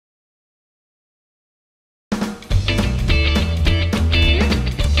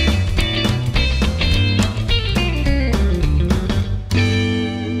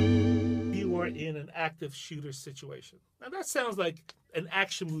active shooter situation. Now that sounds like an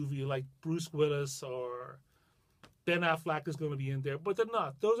action movie like Bruce Willis or Ben Affleck is going to be in there, but they're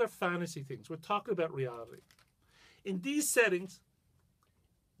not. Those are fantasy things. We're talking about reality. In these settings,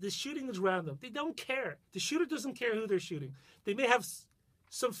 the shooting is random. They don't care. The shooter doesn't care who they're shooting. They may have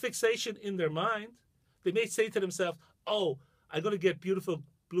some fixation in their mind. They may say to themselves, oh, I'm going to get beautiful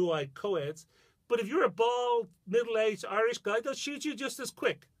blue-eyed co-eds. But if you're a bald, middle-aged Irish guy, they'll shoot you just as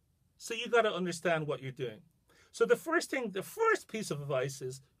quick. So you got to understand what you're doing. So the first piece of advice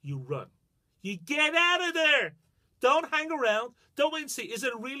is you run. You get out of there. Don't hang around. Don't wait and see. Is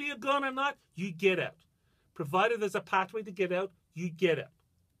it really a gun or not? You get out. Provided there's a pathway to get out, you get out.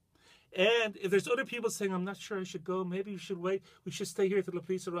 And if there's other people saying, I'm not sure I should go, maybe we should wait, we should stay here till the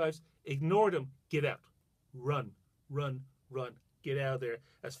police arrives, ignore them, get out. Run, run, run. Get out of there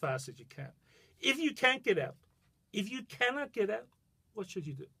as fast as you can. If you can't get out, if you cannot get out, what should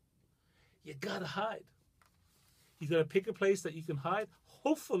you do? You gotta hide. You gotta pick a place that you can hide.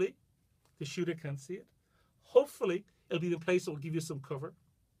 Hopefully, the shooter can't see it. Hopefully, it'll be the place that will give you some cover.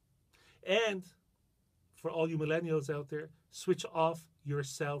 And for all you millennials out there, switch off your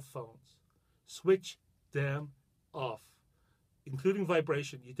cell phones. Switch them off, including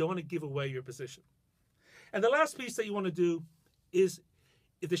vibration. You don't want to give away your position. And the last piece that you want to do is,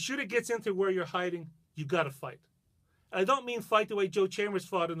 if the shooter gets into where you're hiding, you got to fight. And I don't mean fight the way Joe Chambers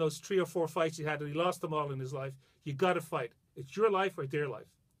fought in those 3 or 4 fights he had, and he lost them all in his life. You got to fight. It's your life or their life.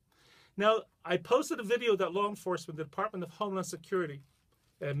 Now, I posted a video that law enforcement, the Department of Homeland Security,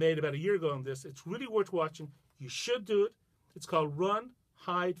 made about a year ago on this. It's really worth watching. You should do it. It's called Run,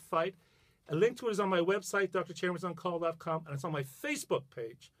 Hide, Fight. A link to it is on my website, drchambersoncall.com, and it's on my Facebook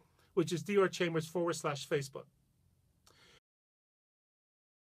page, which is drchambers.com/Facebook.